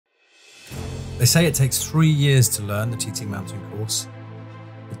They say it takes 3 years to learn the TT mountain course.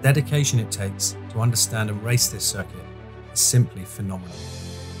 The dedication it takes to understand and race this circuit is simply phenomenal.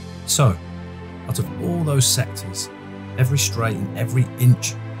 So, out of all those sectors, every straight and every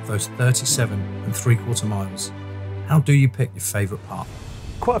inch of those 37 3/4 miles, how do you pick your favourite part?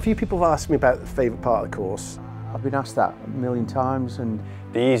 Quite a few people have asked me about the favourite part of the course. I've been asked that a million times, and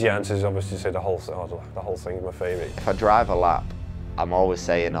the easy answer is obviously to say the whole thing is my favourite. If I drive a lap, I'm always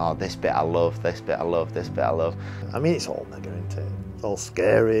saying, oh, this bit I love, this bit I love, this bit I love. I mean, it's all mega, isn't it? It's all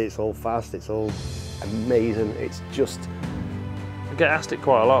scary, it's all fast, it's all Amazing. It's just... I get asked it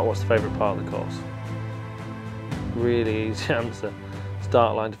quite a lot, what's the favourite part of the course? Really easy answer.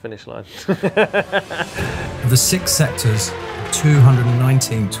 Start line to finish line. Of the 6 sectors,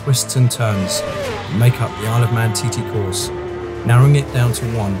 219 twists and turns that make up the Isle of Man TT course, narrowing it down to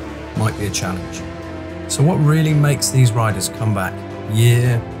one might be a challenge. So what really makes these riders come back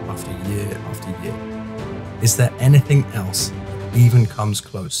year after year after year? Is there anything else that even comes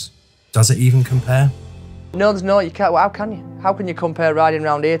close? Does it even compare? No, there's no, you can't. Well, how can you? How can you compare riding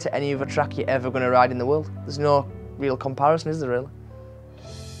around here to any other track you're ever going to ride in the world? There's no real comparison, is there really?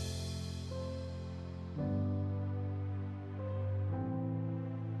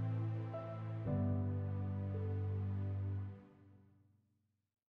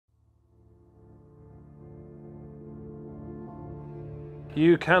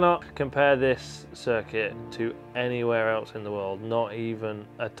 You cannot compare this circuit to anywhere else in the world, not even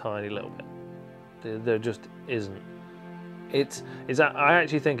a tiny little bit. There just isn't. I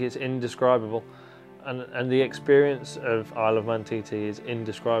actually think it's indescribable, and the experience of Isle of Man TT is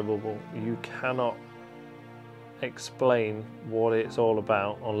indescribable. You cannot explain what it's all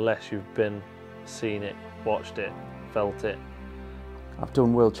about unless you've been, seen it, watched it, felt it. I've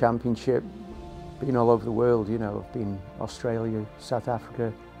done World Championship, been all over the world, you know. I've been Australia, South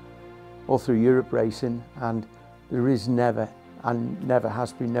Africa, all through Europe racing, and there is never, and never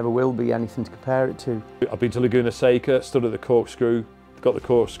has been, never will be anything to compare it to. I've been to Laguna Seca, stood at the corkscrew, got the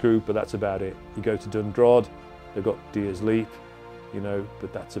corkscrew, but that's about it. You go to Dundrod, they've got Deer's Leap, you know,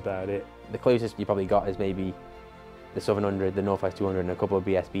 but that's about it. The closest you probably got is maybe the Southern 100, the Northwest 200 and a couple of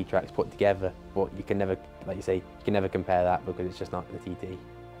BSB tracks put together, but you can never, like you say, you can never compare that because it's just not the TT.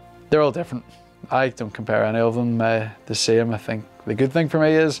 They're all different. I don't compare any of them the same. I think the good thing for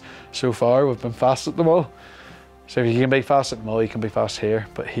me is, so far, we've been fast at them all. So if you can be fast at them all, you can be fast here,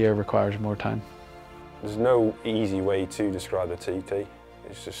 but here requires more time. There's no easy way to describe the TT.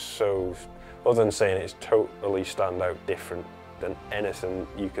 It's just so, other than saying it's totally stand out different than anything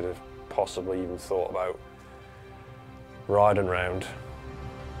you could have possibly even thought about riding round.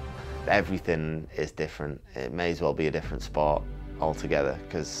 Everything is different. It may as well be a different sport altogether,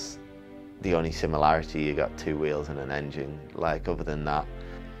 because the only similarity, you got 2 wheels and an engine. Like, other than that,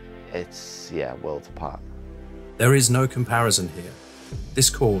 it's, yeah, worlds apart. There is no comparison here. This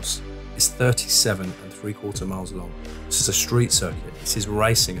course is 37 3/4 miles long. This is a street circuit. This is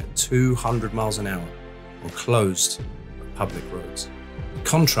racing at 200 miles an hour on closed public roads. The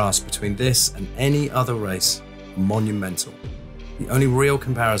contrast between this and any other race are monumental. The only real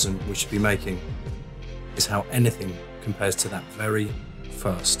comparison we should be making is how anything compares to that very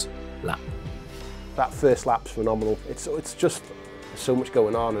first lap. That first lap's phenomenal. It's just so much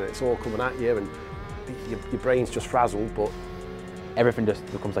going on, and it's all coming at you, and your brain's just frazzled. But everything just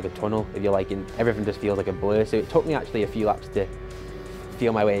becomes like a tunnel, if you like, and everything just feels like a blur. So it took me actually a few laps to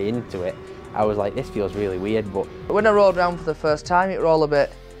feel my way into it. I was like, this feels really weird, but when I rode around for the first time, it was all a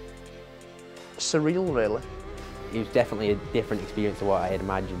bit surreal, really. It was definitely a different experience to what I had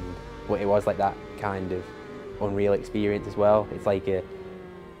imagined, but it was like that kind of unreal experience as well. It's like a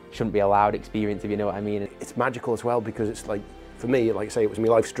shouldn't be allowed experience, if you know what I mean. It's magical as well, because it's like, for me, like I say, it was my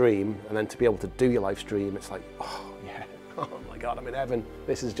live stream, and then to be able to do your live stream, it's like, oh yeah, oh my God, I'm in heaven.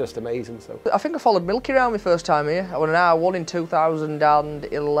 This is just amazing. So I think I followed Milky around my first time here. I won an R1 in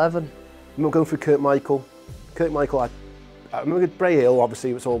 2011. I remember going through Kurt Michael. I remember Bray Hill,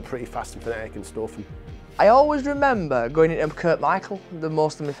 obviously, it was all pretty fast and frenetic and stuff. And I always remember going into Kurt Michael the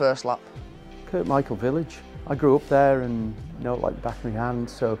most of my first lap. Kurt Michael Village. I grew up there and know it like the back of my hand,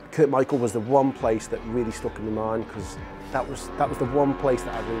 so. Kurt Michael was the one place that really stuck in my mind, because that was the one place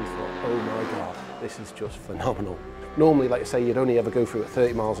that I really thought, oh my God, this is just phenomenal. Normally, like I say, you'd only ever go through at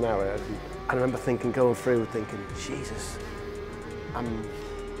 30 miles an hour, and I remember going through thinking, Jesus,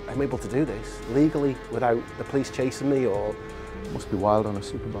 I'm able to do this legally without the police chasing me, or... Must be wild on a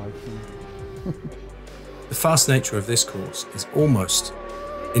superbike. Yeah. The fast nature of this course is almost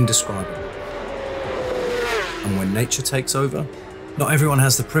indescribable. And when nature takes over, not everyone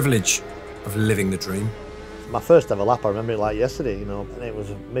has the privilege of living the dream. My first ever lap, I remember it like yesterday, you know, and it was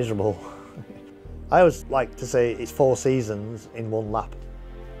miserable. I always like to say it's 4 seasons in one lap.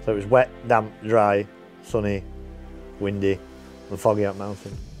 So it was wet, damp, dry, sunny, windy and foggy out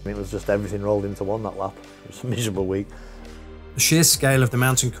mountain. It was just everything rolled into one that lap. It was a miserable week. The sheer scale of the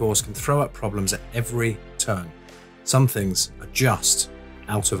mountain course can throw up problems at every turn. Some things are just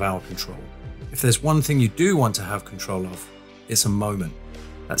out of our control. If there's one thing you do want to have control of, it's a moment.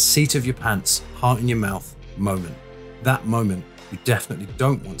 That seat of your pants, heart in your mouth moment. That moment you definitely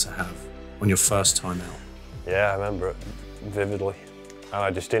don't want to have on your first time out. Yeah, I remember it vividly. And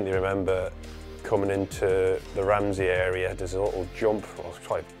I distinctly remember coming into the Ramsey area. There's a little jump, well, it's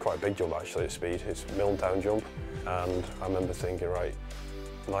quite a big jump actually at speed. It's Milltown jump. And I remember thinking, right,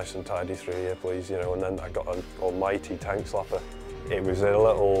 nice and tidy through here, please, you know, and then I got an almighty tank slapper. It was a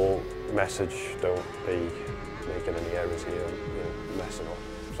little message, don't be making any errors here and, you know, messing up.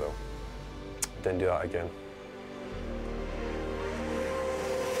 So, didn't do that again.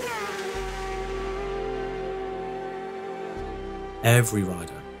 Every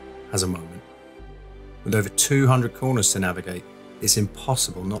rider has a moment. With over 200 corners to navigate, it's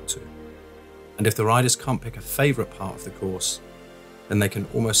impossible not to. And if the riders can't pick a favourite part of the course, then they can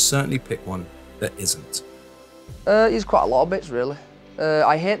almost certainly pick one that isn't. There's quite a lot of bits really.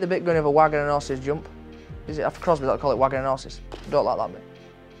 I hate the bit going over wagon and horses jump. Is it after Crosby that I call it wagon and horses? Don't like that bit.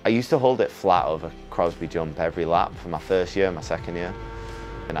 I used to hold it flat over Crosby jump every lap for my first year and my second year.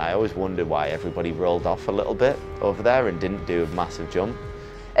 And I always wondered why everybody rolled off a little bit over there and didn't do a massive jump.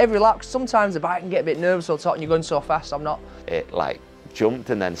 Every lap, sometimes the bike can get a bit nervous or talking, you're going so fast, I'm not. It like jumped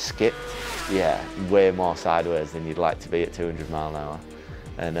and then skipped, yeah, way more sideways than you'd like to be at 200 mile an hour.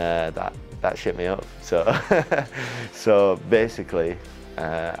 And that shit me up. So, so basically,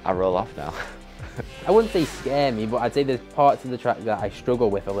 I roll off now. I wouldn't say scare me, but I'd say there's parts of the track that I struggle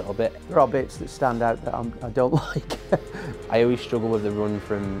with a little bit. There are bits that stand out that I don't like. I always struggle with the run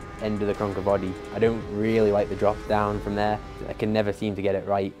from end of the Cronkavodi. I don't really like the drop down from there. I can never seem to get it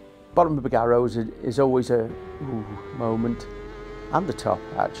right. Bottom of Barrows is always a moment, and the top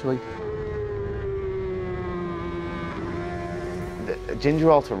actually. The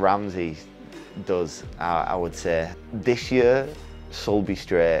Ginger to Ramsey does, I would say. This year, Sulby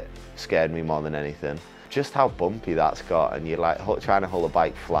Straight scared me more than anything. Just how bumpy that's got, and you're like trying to hold a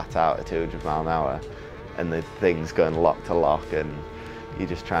bike flat out at 200 mile an hour, and the thing's going lock to lock, and you're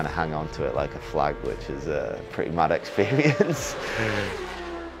just trying to hang on to it like a flag, which is a pretty mad experience.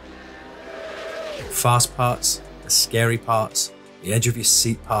 Fast parts, the scary parts, the edge of your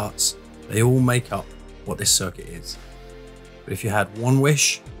seat parts, they all make up what this circuit is. But if you had one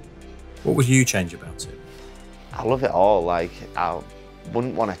wish, what would you change about it? I love it all. Like, I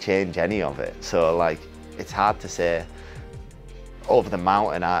wouldn't want to change any of it. So like, it's hard to say. Over the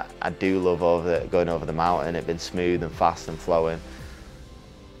mountain, I do love going over the mountain. It's been smooth and fast and flowing.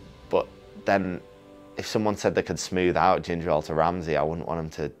 But then, if someone said they could smooth out Ginger to Ramsey, I wouldn't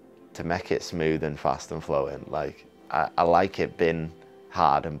want them to make it smooth and fast and flowing. Like, I like it being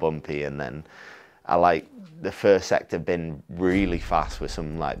hard and bumpy, and then I like the first sector being really fast with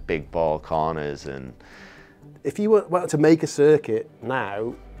some like big ball corners. And if you were to make a circuit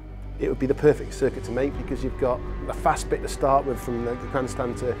now, it would be the perfect circuit to make, because you've got a fast bit to start with from the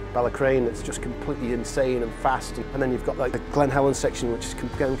grandstand to Ballacrane that's just completely insane and fast, and then you've got like the Glen Helen section, which is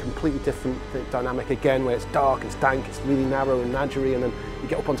again completely different dynamic again, where it's dark, it's dank, it's really narrow and nadgery, and then you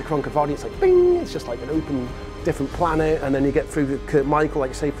get up onto Cronkavodi, it's like bing, it's just like an open different planet, and then you get through the Kirkmichael, like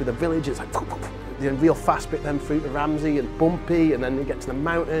you say, through the village, it's like the real fast bit then through to Ramsey and bumpy, and then you get to the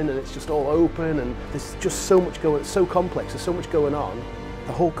mountain and it's just all open, and there's just so much going, it's so complex, there's so much going on.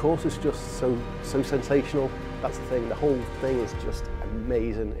 The whole course is just so sensational. That's the thing, the whole thing is just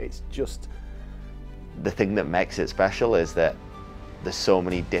amazing. It's just... The thing that makes it special is that there's so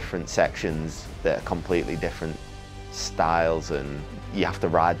many different sections that are completely different styles, and you have to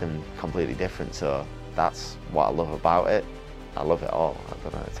ride them completely different. So that's what I love about it. I love it all. I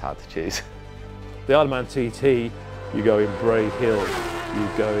don't know, it's hard to choose. The Isle of Man TT, you go in Brave Hill, you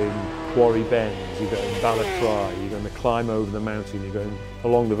go in Quarry Bends, you go in Ballatry, you're going to climb over the mountain, you're going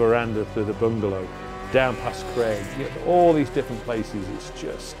along the veranda through the bungalow, down past Craig, you get all these different places. It's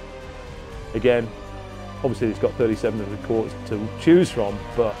just, again, obviously it's got 3,700 courts to choose from,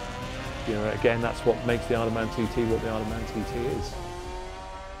 but you know, again, that's what makes the Isle of Man TT what the Isle of Man TT is.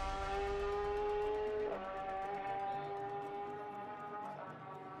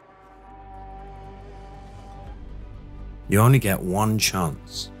 You only get one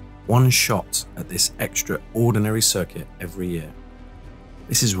chance, one shot at this extraordinary circuit every year.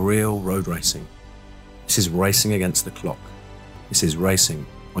 This is real road racing. This is racing against the clock. This is racing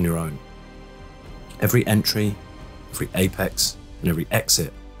on your own. Every entry, every apex, and every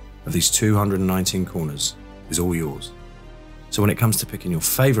exit of these 219 corners is all yours. So when it comes to picking your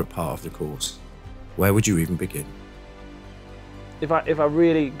favourite part of the course, where would you even begin? If I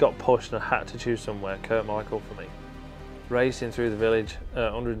really got pushed and I had to choose somewhere, Kirkmichael for me. Racing through the village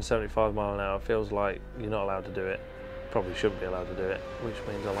at 175 mile an hour feels like you're not allowed to do it. Probably shouldn't be allowed to do it, which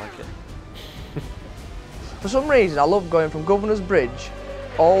means I like it. For some reason, I love going from Governor's Bridge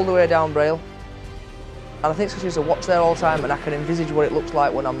all the way down Braille. And I think it's because I used to watch there all the time and I can envisage what it looks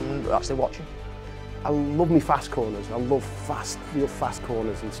like when I'm actually watching. I love me fast corners. I love fast, real fast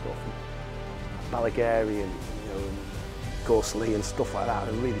corners and stuff. Balagary and, and Gorsley and stuff like that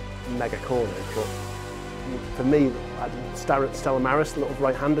are really mega corners. But for me, Stella Maris, the little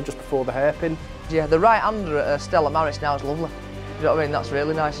right-hander just before the hairpin. Yeah, the right-hander at Stella Maris now is lovely. You know what I mean? That's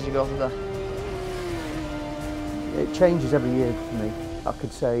really nice as you go through there. It changes every year for me. I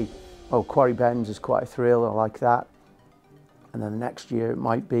could say, oh, Quarry Bends is quite a thrill, I like that. And then the next year it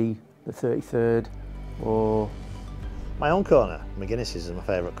might be the 33rd or... My own corner, McGuinness is my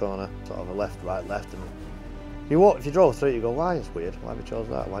favourite corner, sort of a left, right, left. And if you drove through it, you go, why, it's weird, why have you chose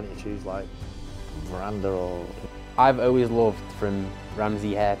that? Why didn't you choose like Veranda or... I've always loved from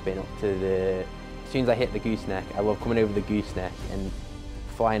Ramsey hairpin up to the... As soon as I hit the gooseneck, I love coming over the gooseneck and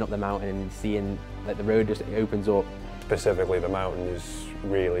flying up the mountain and seeing like the road just opens up. Specifically, the mountain is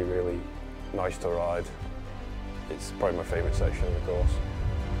really, really nice to ride. It's probably my favourite section of the course.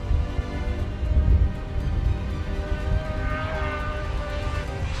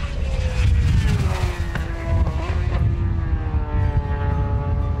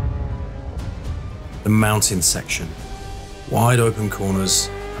 The mountain section. Wide open corners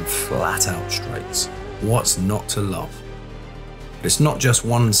and flat out straights. What's not to love? But it's not just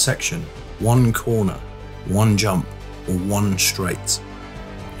one section, one corner, one jump, or one straight.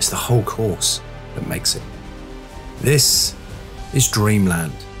 It's the whole course that makes it. This is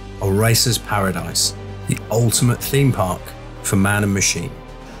Dreamland, a racer's paradise, the ultimate theme park for man and machine.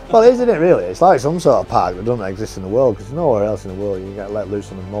 Well, isn't it really? It's like some sort of park that doesn't exist in the world, because nowhere else in the world you can get let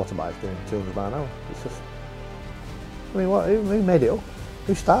loose on a motorbike doing 200 miles an hour. It's just, I mean, who made it up?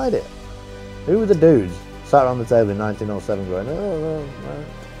 Who started it? Who were the dudes sat around the table in 1907 going, oh,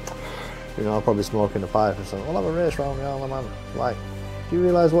 I'll probably smoking a pipe or something. We'll have a race round the Isle of Man. Like, do you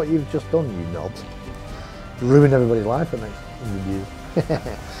realise what you've just done, you knobs? Ruined everybody's life for the next 100 years.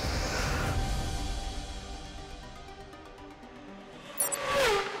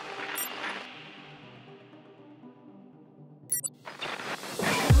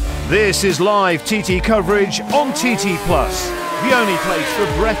 This is live TT coverage on TT Plus, the only place for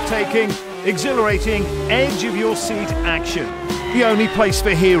breathtaking, exhilarating, edge of your seat action. The only place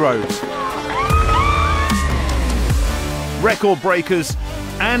for heroes, record breakers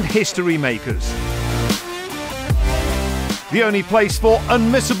and history makers. The only place for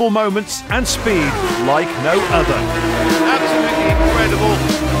unmissable moments and speed like no other. Absolutely incredible.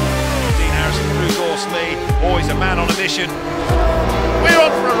 Dean Harrison through Gorsley, always a man on a mission. We're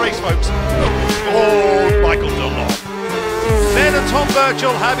on for a race, folks. Oh, Michael Dunlop. Ben and Tom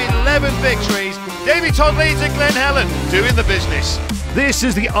Birchall have 11 victories. Davey Todd leads at Glen Helen, doing the business. This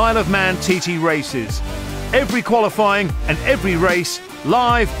is the Isle of Man TT races. Every qualifying and every race,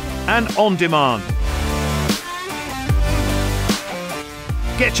 live and on demand.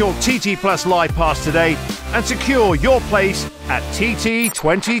 Get your TT Plus Live Pass today and secure your place at TT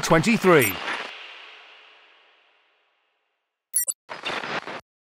 2023.